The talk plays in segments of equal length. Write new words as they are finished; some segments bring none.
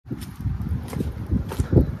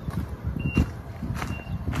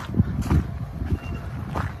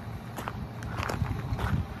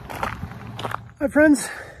friends.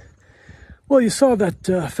 Well, you saw that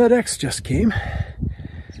FedEx just came.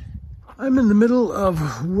 I'm in the middle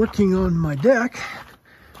of working on my deck.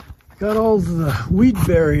 Got all the weed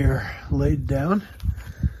barrier laid down.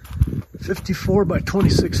 54 by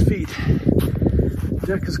 26 feet.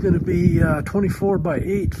 Deck is going to be 24 by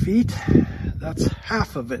 8 feet. That's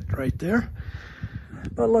half of it right there.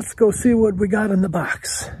 But let's go see what we got in the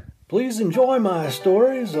box. Please enjoy my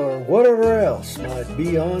stories or whatever else might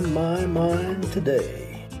be on my mind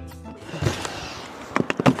today.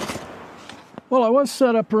 Well, I was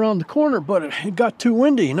set up around the corner, but it got too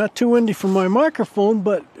windy. Not too windy for my microphone,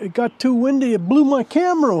 but it got too windy. It blew my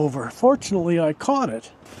camera over. Fortunately, I caught it.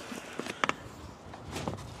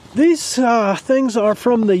 These things are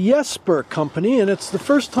from the YESPER company, and it's the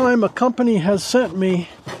first time a company has sent me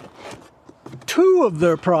two of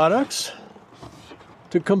their products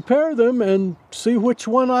to compare them and see which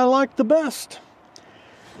one I like the best.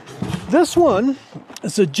 This one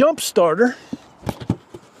is a jump starter.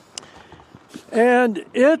 And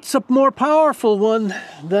it's a more powerful one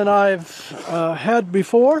than I've had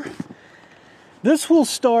before. This will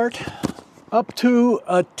start up to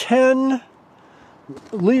a 10-liter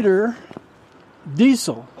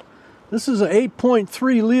diesel. This is an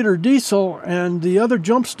 8.3-liter diesel, and the other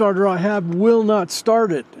jump starter I have will not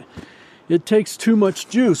start it. It takes too much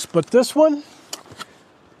juice. But this one,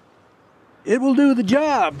 it will do the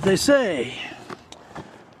job, they say.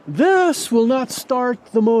 This will not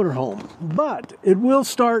start the motorhome, but it will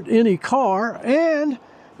start any car, and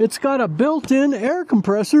it's got a built-in air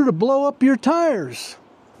compressor to blow up your tires.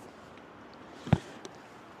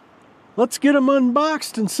 Let's get them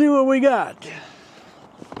unboxed and see what we got.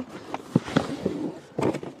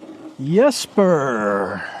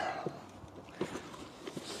 YESPER.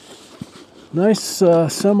 Nice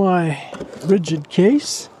semi-rigid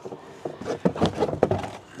case.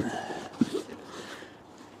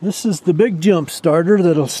 This is the big jump starter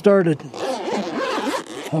that'll start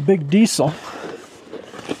a big diesel.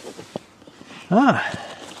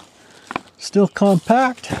 Still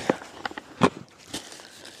compact.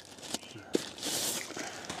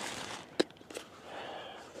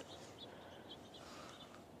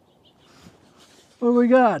 What do we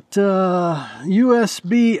got?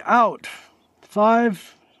 USB out.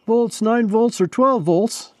 5 volts, 9 volts, or 12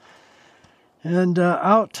 volts. And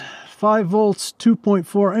out 5 volts,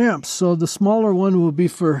 2.4 amps. So the smaller one will be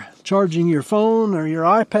for charging your phone or your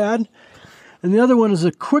iPad. And the other one is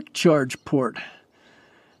a quick charge port.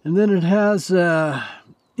 And then it has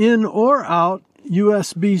in or out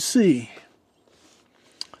USB-C.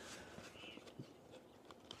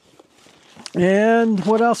 And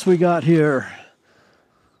what else we got here?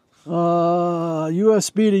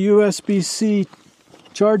 USB to USB-C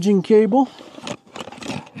charging cable.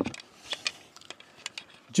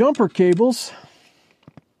 Jumper cables.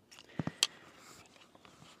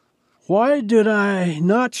 Why did I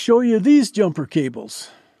not show you these jumper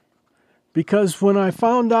cables? Because when I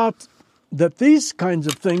found out that these kinds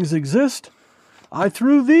of things exist, I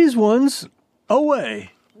threw these ones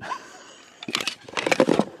away.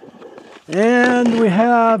 And we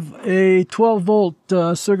have a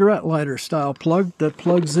 12-volt cigarette lighter style plug that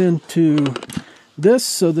plugs into this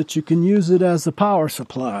so that you can use it as a power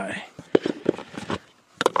supply.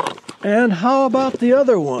 And how about the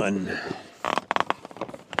other one?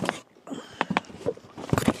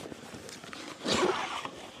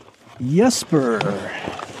 YESPER.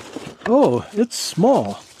 Oh, it's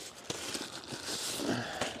small.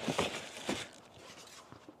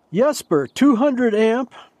 YESPER 200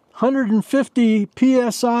 amp, 150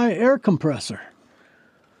 PSI air compressor.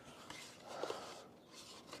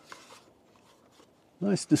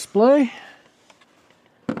 Nice display.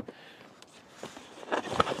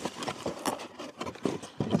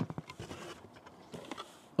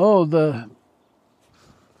 Oh, the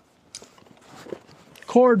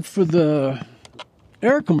cord for the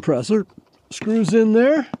air compressor screws in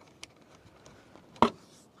there.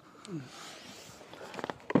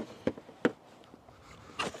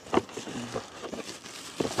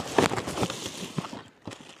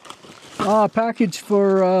 Package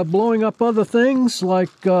for blowing up other things like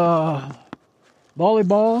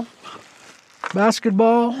volleyball,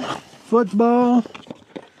 basketball, football,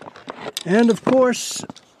 and of course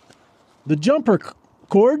the jumper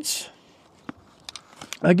cords.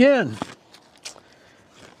 Again,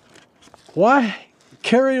 why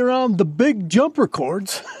carry around the big jumper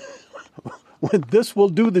cords when this will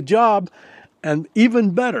do the job and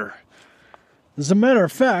even better? As a matter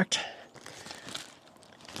of fact,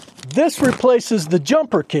 this replaces the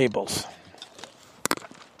jumper cables.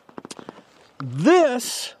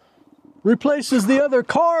 This replaces the other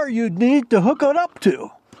car you'd need to hook it up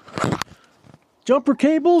to. Jumper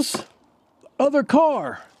cables, other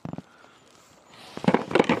car.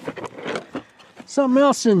 Something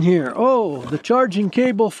else in here. Oh, the charging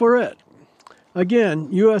cable for it. Again,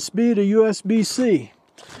 USB to USB-C.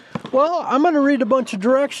 Well, I'm going to read a bunch of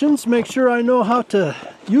directions, make sure I know how to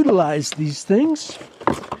utilize these things.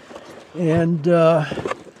 And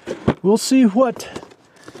we'll see what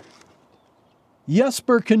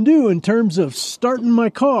YESPER can do in terms of starting my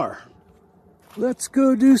car. Let's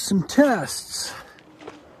go do some tests.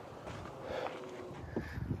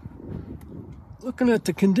 Looking at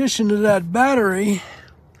the condition of that battery,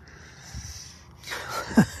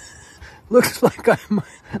 looks like I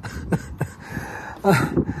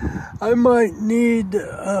might need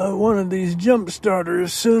one of these jump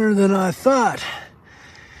starters sooner than I thought.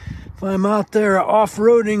 If I'm out there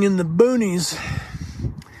off-roading in the boonies,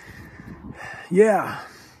 yeah.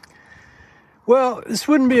 Well, this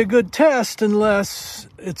wouldn't be a good test unless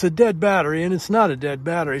it's a dead battery, and it's not a dead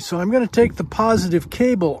battery. So I'm going to take the positive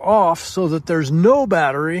cable off so that there's no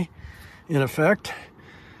battery in effect.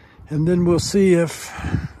 And then we'll see if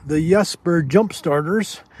the YESPER jump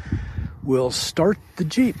starters will start the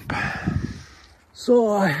Jeep. So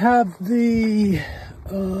I have the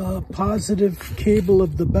positive cable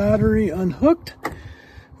of the battery unhooked,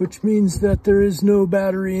 which means that there is no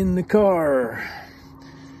battery in the car.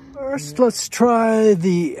 First, let's try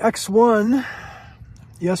the X1,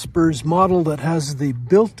 YESPER's model that has the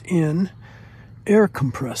built-in air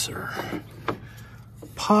compressor.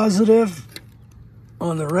 Positive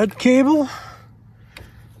on the red cable,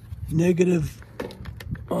 negative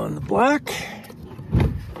on the black,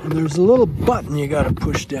 and there's a little button you got to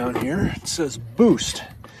push down here. It says boost.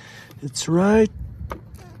 It's right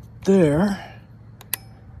there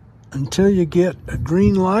until you get a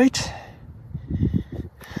green light.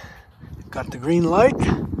 Got the green light.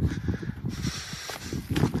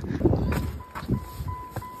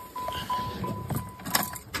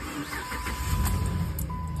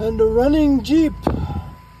 And a running Jeep.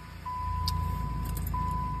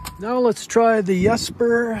 Now let's try the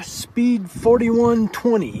YESPER Speed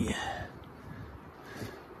 4120.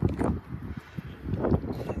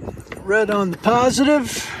 Red on the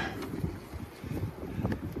positive,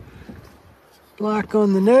 black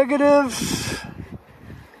on the negative.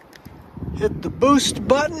 Hit the boost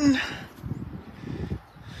button.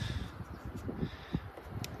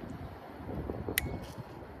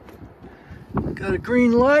 Got a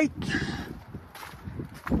green light.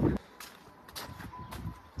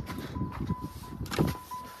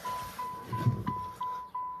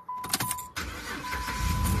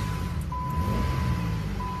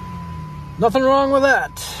 Nothing wrong with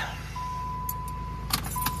that.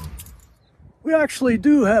 We actually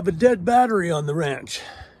do have a dead battery on the ranch.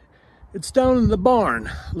 It's down in the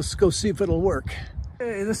barn. Let's go see if it'll work.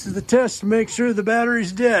 Okay, this is the test to make sure the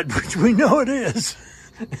battery's dead, which we know it is.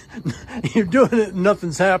 You're doing it and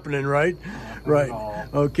nothing's happening, right? Right.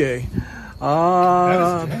 Okay.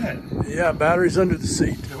 That is dead. Yeah, battery's under the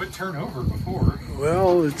seat. It would turn over before.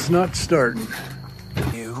 Well, it's not starting.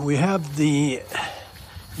 We have the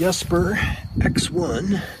YESPER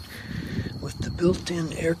X1 with the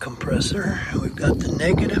built-in air compressor. We've got the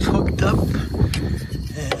negative hooked up,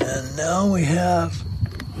 and now we have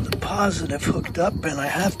the positive hooked up, and I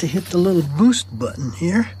have to hit the little boost button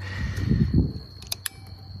here.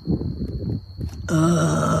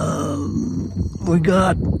 We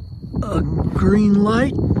got a green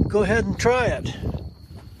light. Go ahead and try it.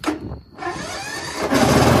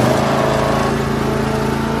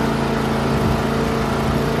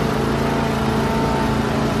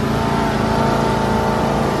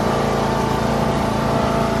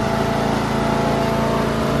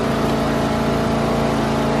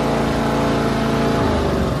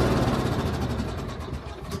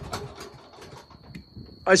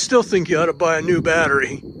 I still think you ought to buy a new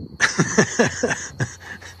battery.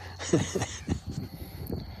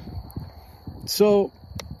 So,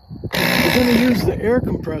 we're going to use the air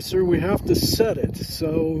compressor. We have to set it.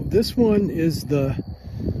 So, this one is the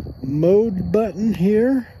mode button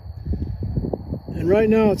here. And right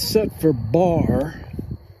now it's set for bar.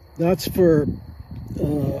 That's for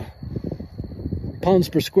pounds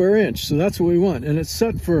per square inch. So that's what we want. And it's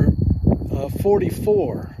set for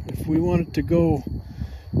 44. If we want it to go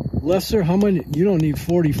lesser, how many? You don't need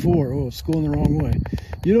 44. Oh, it's going the wrong way.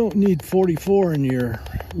 You don't need 44 in your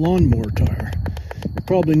lawnmower tire. You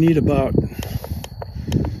probably need about,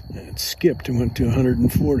 it skipped and went to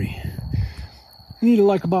 140. You need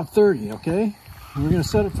like about 30, okay? And we're going to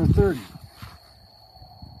set it for 30.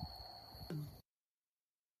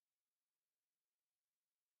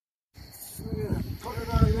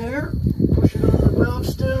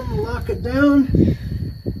 it down.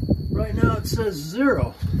 Right now it says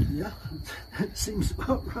 0. Yeah, that seems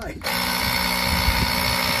about right.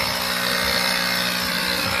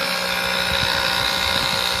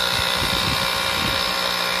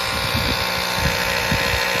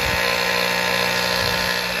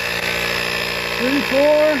 Three, 4,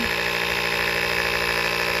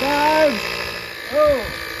 5. Oh,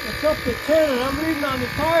 it's up to 10, and I'm reading on the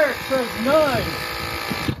tire it says 9.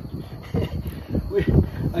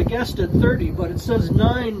 I guessed at 30, but it says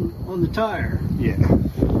 9 on the tire. Yeah.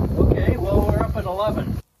 Okay, well, we're up at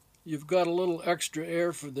 11. You've got a little extra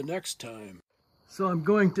air for the next time. So I'm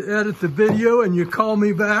going to edit the video, and you call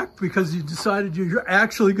me back because you decided you're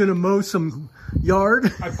actually going to mow some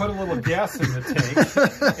yard. I put a little gas in the tank,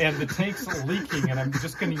 and the tank's leaking, and I'm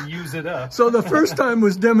just going to use it up. So the first time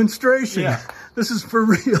was demonstration. Yeah. This is for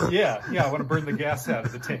real. Yeah, I want to burn the gas out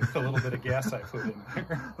of the tank, the little bit of gas I put in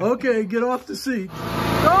there. Okay, get off the seat.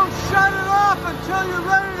 Don't shut it off until you're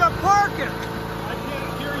ready to park it. I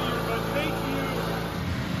can't hear you, but thank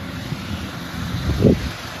you.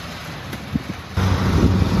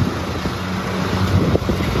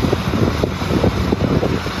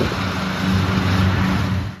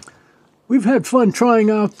 We've had fun trying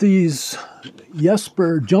out these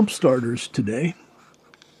YESPER jump starters today.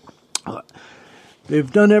 They've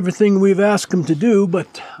done everything we've asked them to do,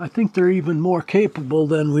 but I think they're even more capable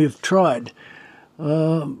than we've tried.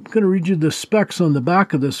 I'm going to read you the specs on the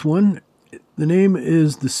back of this one. The name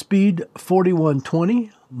is the Speed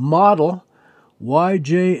 4120, model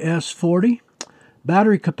YJS40,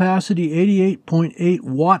 battery capacity 88.8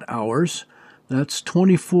 watt hours. That's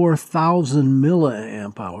 24,000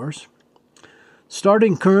 milliamp hours.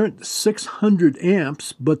 Starting current 600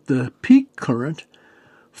 amps, but the peak current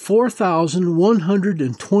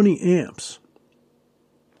 4,120 amps.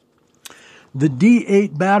 The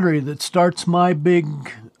D8 battery that starts my big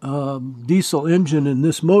diesel engine in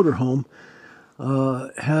this motorhome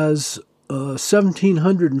has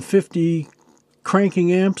 1,750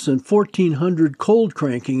 cranking amps and 1,400 cold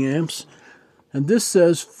cranking amps, and this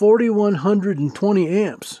says 4,120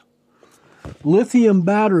 amps. Lithium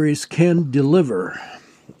batteries can deliver.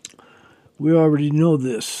 We already know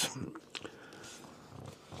this.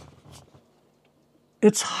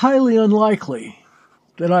 It's highly unlikely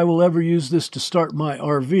that I will ever use this to start my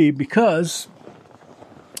RV because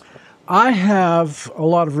I have a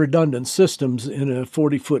lot of redundant systems in a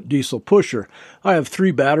 40-foot diesel pusher. I have 3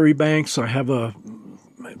 battery banks. I have a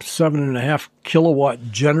 7.5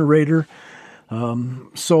 kilowatt generator.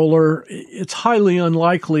 Solar. It's highly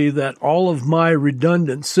unlikely that all of my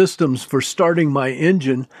redundant systems for starting my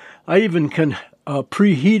engine, I even can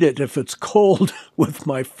preheat it if it's cold with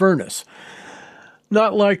my furnace.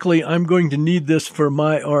 Not likely I'm going to need this for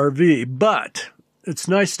my RV, but it's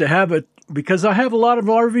nice to have it because I have a lot of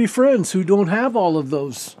RV friends who don't have all of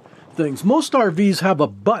those things. Most RVs have a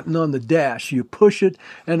button on the dash. You push it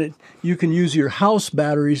and you can use your house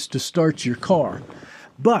batteries to start your car.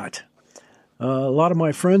 But a lot of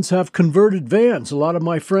my friends have converted vans. A lot of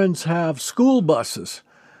my friends have school buses.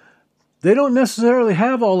 They don't necessarily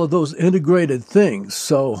have all of those integrated things.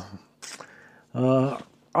 So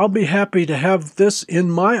I'll be happy to have this in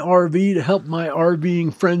my RV to help my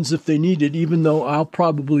RVing friends if they need it, even though I'll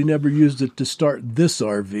probably never use it to start this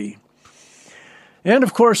RV. And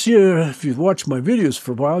of course, if you've watched my videos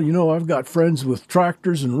for a while, you know I've got friends with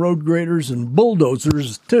tractors and road graders and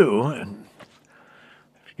bulldozers too. And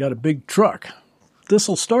got a big truck. This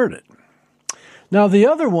will start it. Now the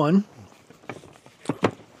other one,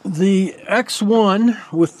 the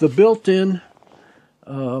X1 with the built-in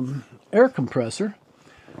air compressor,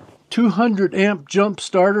 200 amp jump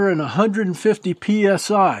starter and 150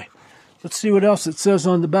 PSI. Let's see what else it says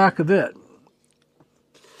on the back of it.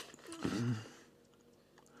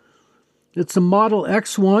 It's a Model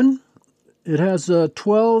X1. It has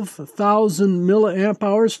 12,000 milliamp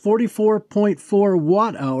hours, 44.4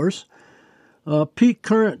 watt hours, peak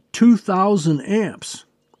current 2,000 amps.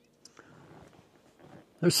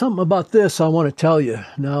 There's something about this I want to tell you.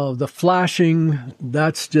 Now, the flashing,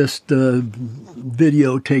 that's just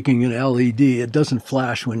video taking an LED. It doesn't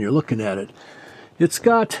flash when you're looking at it. It's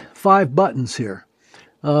got 5 buttons here.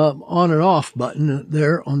 On and off button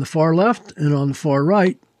there on the far left, and on the far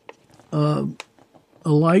right, a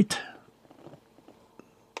light.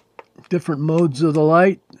 Different modes of the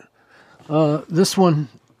light. This one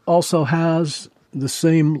also has the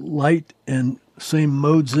same light and same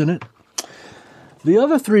modes in it. The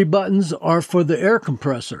other 3 buttons are for the air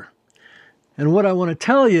compressor. And what I want to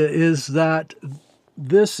tell you is that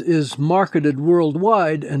this is marketed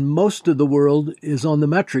worldwide, and most of the world is on the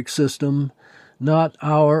metric system, not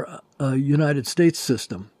our United States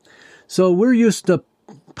system. So we're used to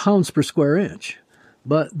pounds per square inch.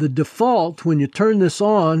 But the default, when you turn this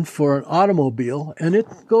on for an automobile, and it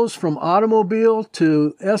goes from automobile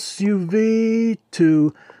to SUV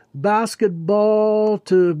to basketball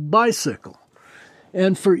to bicycle.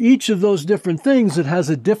 And for each of those different things, it has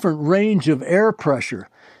a different range of air pressure.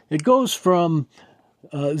 It goes from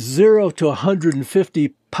 0 to 150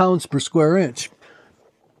 pounds per square inch.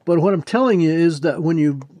 But what I'm telling you is that when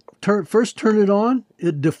you first turn it on,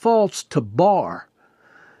 it defaults to bar.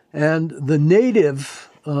 And the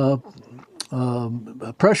native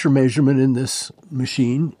pressure measurement in this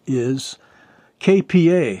machine is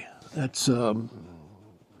kPa. That's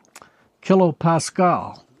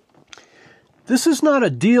kilopascal. This is not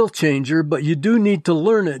a deal changer, but you do need to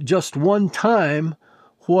learn it just one time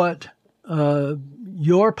what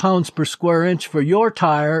your pounds per square inch for your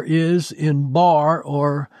tire is in bar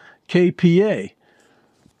or kPa.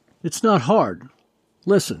 It's not hard.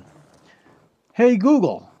 Listen. Hey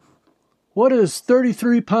Google, what is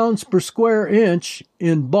 33 pounds per square inch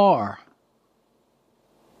in bar?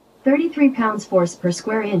 33 pounds force per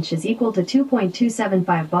square inch is equal to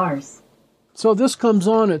 2.275 bars. So this comes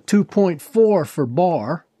on at 2.4 for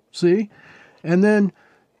bar, see? And then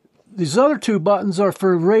these other two buttons are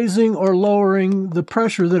for raising or lowering the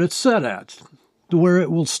pressure that it's set at, to where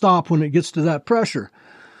it will stop when it gets to that pressure.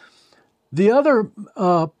 The other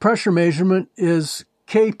pressure measurement is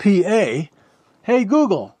kPa. Hey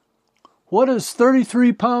Google, what is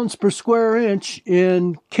 33 pounds per square inch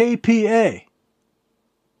in kPa?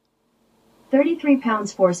 33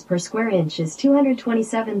 pounds force per square inch is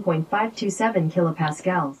 227.527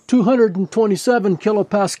 kilopascals. 227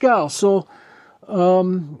 kilopascals. So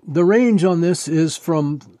the range on this is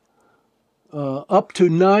from up to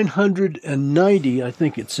 990, I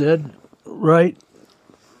think it said, right?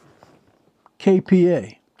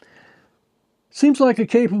 kPa. Seems like a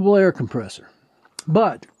capable air compressor.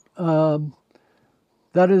 But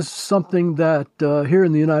that is something that here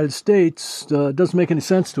in the United States doesn't make any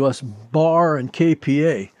sense to us, bar and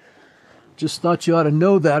kPa. Just thought you ought to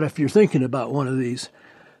know that if you're thinking about one of these.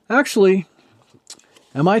 Actually,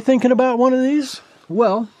 am I thinking about one of these?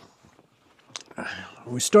 Well,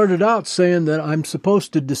 we started out saying that I'm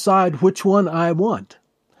supposed to decide which one I want.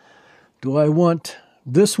 Do I want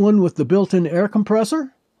this one with the built-in air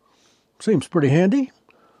compressor? Seems pretty handy.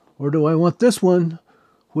 Or do I want this one,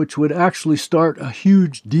 which would actually start a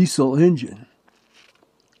huge diesel engine?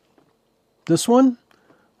 This one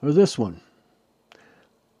or this one?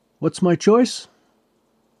 What's my choice?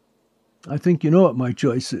 I think you know what my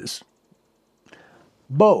choice is.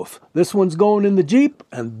 Both. This one's going in the Jeep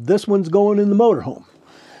and this one's going in the motorhome.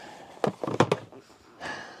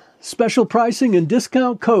 Special pricing and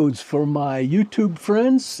discount codes for my YouTube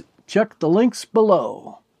friends. Check the links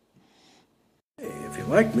below. If you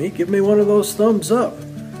like me, give me one of those thumbs up.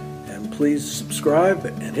 And please subscribe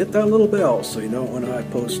and hit that little bell so you know when I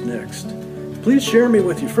post next. Please share me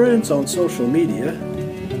with your friends on social media.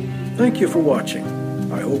 Thank you for watching.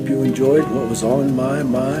 I hope you enjoyed what was on my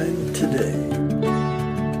mind today.